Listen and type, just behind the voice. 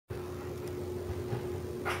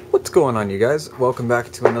What's going on, you guys? Welcome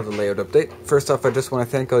back to another layout update. First off, I just want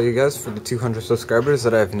to thank all you guys for the 200 subscribers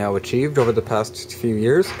that I've now achieved over the past few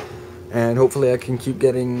years, and hopefully I can keep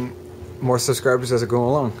getting more subscribers as I go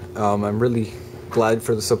along. I'm really glad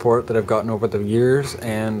for the support that I've gotten over the years,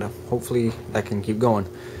 and hopefully I can keep going,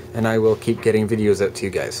 and I will keep getting videos out to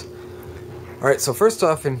you guys. Alright, so first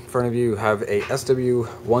off, in front of you have a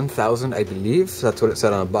SW1000, I believe. That's what it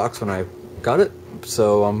said on the box when I got it,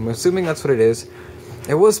 so I'm assuming that's what it is.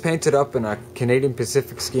 It was painted up in a Canadian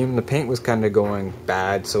Pacific scheme. The paint was kind of going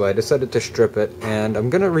bad, so I decided to strip it, and I'm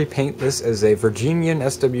going to repaint this as a Virginian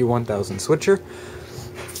SW1000 switcher.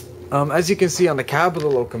 As you can see on the cab of the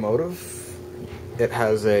locomotive, it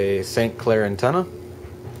has a St. Clair antenna.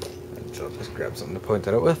 I'll just grab something to point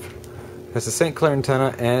that out with. It has a St. Clair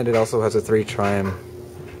antenna, and it also has a 3-chime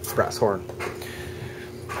brass horn,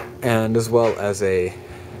 and as well as a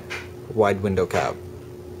wide window cab.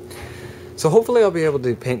 So hopefully I'll be able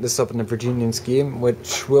to paint this up in the Virginian scheme,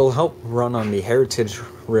 which will help run on the Heritage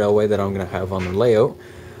Railway that I'm going to have on the layout,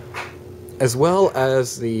 as well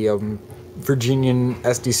as the Virginian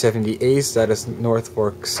SD70 Ace that is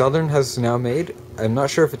Norfolk Southern has now made. I'm not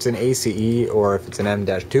sure if it's an ACE or if it's an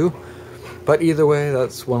M-2, but either way,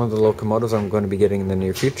 that's one of the locomotives I'm going to be getting in the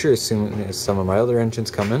near future as soon as some of my other engines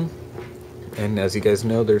come in. And as you guys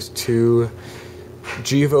know, there's 2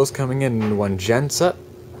 GEVOs coming in and 1 genset,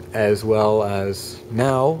 as well as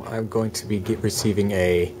now I'm going to be receiving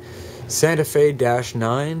a Santa Fe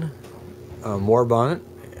 -9 war bonnet,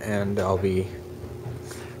 and I'll be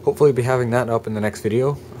hopefully be having that up in the next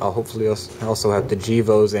video. I'll hopefully also have the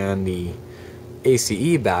GEVOs and the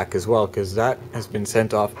ACE back as well, because that has been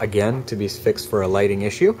sent off again to be fixed for a lighting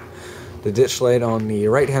issue. The ditch light on the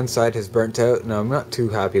right hand side has burnt out, and I'm not too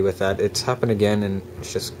happy with that. It's happened again, and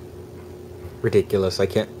it's just ridiculous. I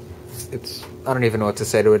don't even know what to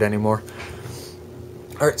say to it anymore.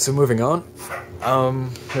 Alright, so moving on.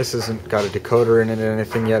 This hasn't got a decoder in it or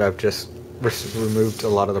anything yet. I've just removed a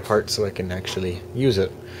lot of the parts so I can actually use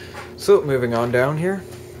it. So moving on down here,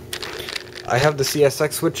 I have the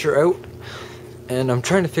CSX switcher out, and I'm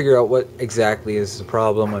trying to figure out what exactly is the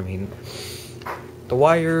problem. I mean, the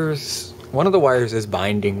wires, one of the wires is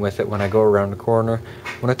binding with it when I go around the corner.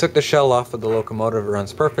 When I took the shell off of the locomotive, it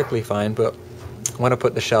runs perfectly fine, but when I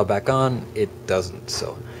put the shell back on, it doesn't.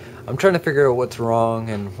 So I'm trying to figure out what's wrong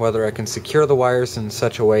and whether I can secure the wires in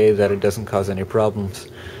such a way that it doesn't cause any problems.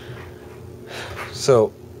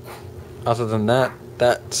 So other than that,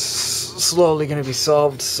 that's slowly going to be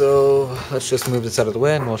solved, so let's just move this out of the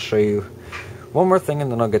way and we'll show you one more thing,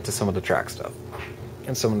 and then I'll get to some of the track stuff.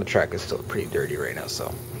 And some of the track is still pretty dirty right now,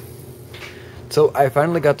 so I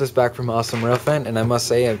finally got this back from Awesome Railfan, and I must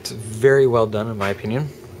say it's very well done in my opinion.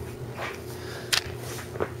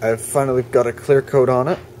 I've finally got a clear coat on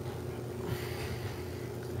it.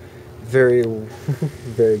 Very,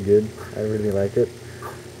 very good. I really like it.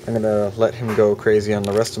 I'm gonna let him go crazy on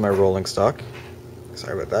the rest of my rolling stock.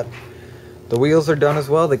 Sorry about that. The wheels are done as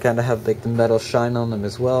well. They kind of have like the metal shine on them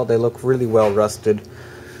as well. They look really well rusted,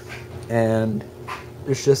 and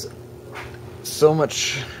there's just so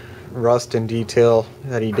much rust and detail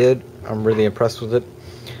that he did. I'm really impressed with it.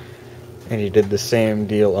 And he did the same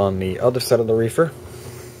deal on the other side of the reefer.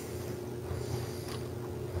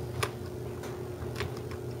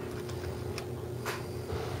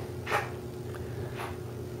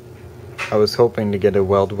 I was hoping to get a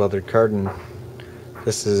weld-weathered card, and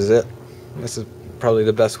this is it. This is probably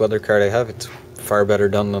the best weather card I have. It's far better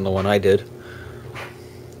done than the one I did.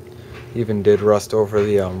 Even did rust over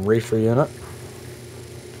the reefer unit.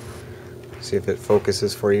 See if it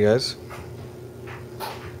focuses for you guys.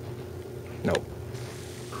 Nope.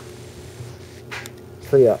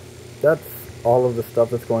 So yeah, that's all of the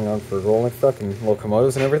stuff that's going on for rolling stock and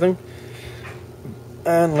locomotives and everything.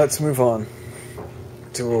 And let's move on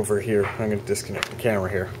to over here. I'm going to disconnect the camera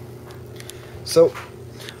here. So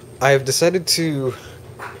I have decided to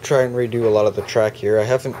try and redo a lot of the track here. I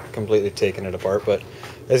haven't completely taken it apart, but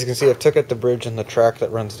as you can see, I've took out the bridge and the track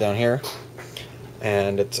that runs down here,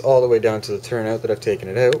 and it's all the way down to the turnout that I've taken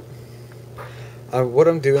it out. What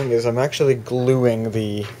I'm doing is I'm actually gluing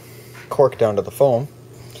the cork down to the foam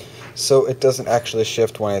so it doesn't actually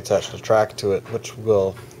shift when I attach the track to it, which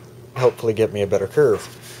will hopefully get me a better curve.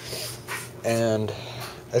 And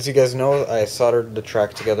as you guys know, I soldered the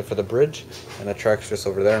track together for the bridge, and the track's just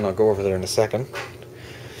over there, and I'll go over there in a second.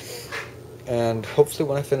 And hopefully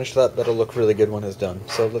when I finish that, that'll look really good when it's done.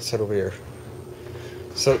 So let's head over here.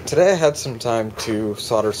 So today I had some time to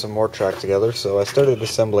solder some more track together, so I started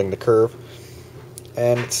assembling the curve.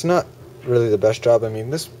 And it's not really the best job. I mean,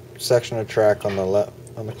 this section of track on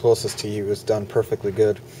the closest to you is done perfectly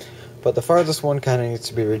good. But the farthest one kind of needs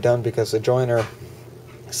to be redone because the joiner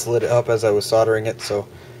slid up as I was soldering it, so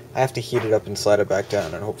I have to heat it up and slide it back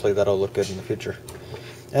down, and hopefully that'll look good in the future.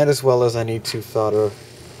 And as well as I need to solder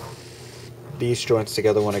these joints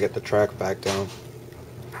together when I get the track back down.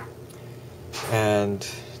 And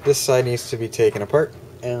this side needs to be taken apart,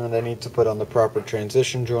 and I need to put on the proper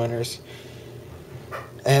transition joiners,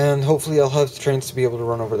 and hopefully I'll have the trains to be able to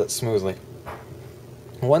run over that smoothly.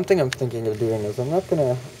 One thing I'm thinking of doing is I'm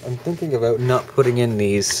thinking about not putting in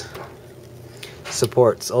these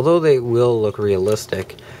supports, although they will look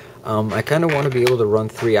realistic. I kind of want to be able to run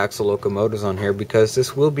 3-axle locomotives on here because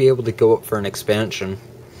this will be able to go up for an expansion.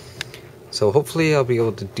 So hopefully I'll be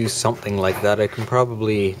able to do something like that. I can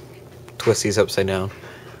probably twist these upside down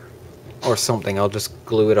or something. I'll just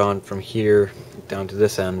glue it on from here down to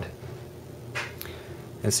this end.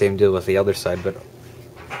 And same deal with the other side, but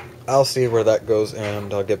I'll see where that goes,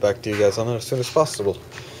 and I'll get back to you guys on it as soon as possible.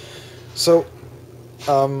 So,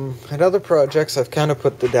 in other projects, I've kind of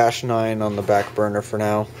put the Dash 9 on the back burner for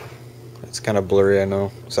now. It's kind of blurry, I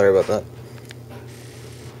know. Sorry about that.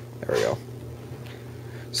 There we go.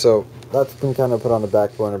 So, that's been kind of put on the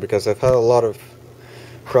back burner because I've had a lot of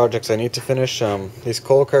projects I need to finish. These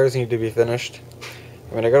coal cars need to be finished.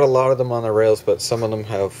 I mean, I got a lot of them on the rails, but some of them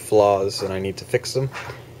have flaws, and I need to fix them.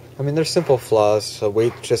 I mean, they're simple flaws. The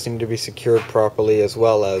weights just need to be secured properly, as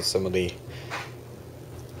well as some of these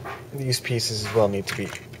pieces as well need to be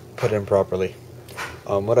put in properly.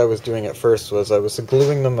 What I was doing at first was I was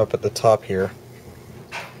gluing them up at the top here,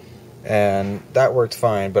 and that worked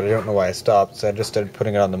fine, but I don't know why I stopped, so I just started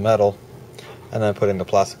putting it on the metal, and then putting the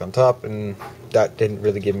plastic on top, and that didn't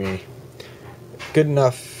really give me good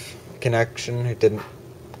enough connection. It didn't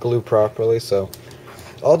glue properly, so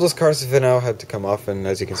all those cars for now had to come off, and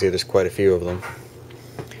as you can see, there's quite a few of them.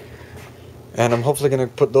 And I'm hopefully going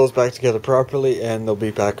to put those back together properly, and they'll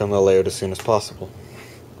be back on the layout as soon as possible.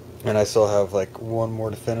 And I still have like one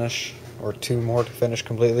more to finish, or 2 more to finish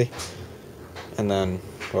completely, and then,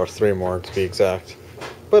 or 3 more to be exact.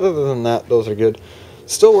 But other than that, those are good.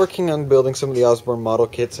 Still working on building some of the Osborne model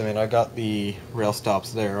kits. I mean, I got the rail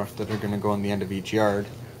stops there that are going to go on the end of each yard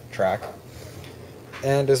track.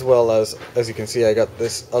 And as well as you can see, I got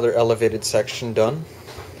this other elevated section done.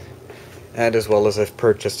 And as well as I've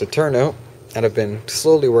purchased a turnout, and I've been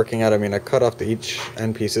slowly working at it. I mean, I cut off each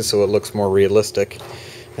end pieces so it looks more realistic.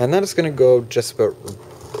 And that is going to go just about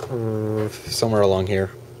somewhere along here,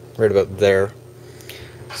 right about there.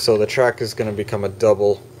 So the track is going to become a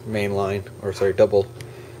double main line, or sorry, double.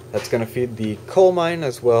 That's going to feed the coal mine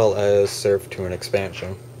as well as serve to an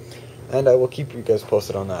expansion. And I will keep you guys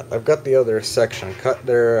posted on that. I've got the other section cut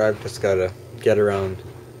there. I've just got to get around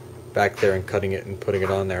back there and cutting it and putting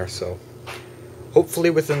it on there. So hopefully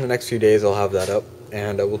within the next few days I'll have that up,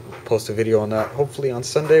 and I will post a video on that hopefully on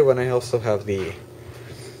Sunday, when I also have the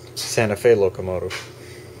Santa Fe locomotive.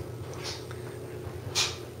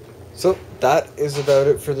 So that is about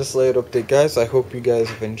it for this layout update, guys. I hope you guys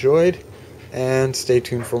have enjoyed, and stay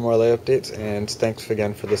tuned for more layout updates, and thanks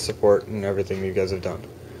again for the support and everything you guys have done.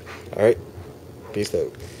 Alright, peace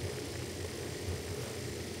out.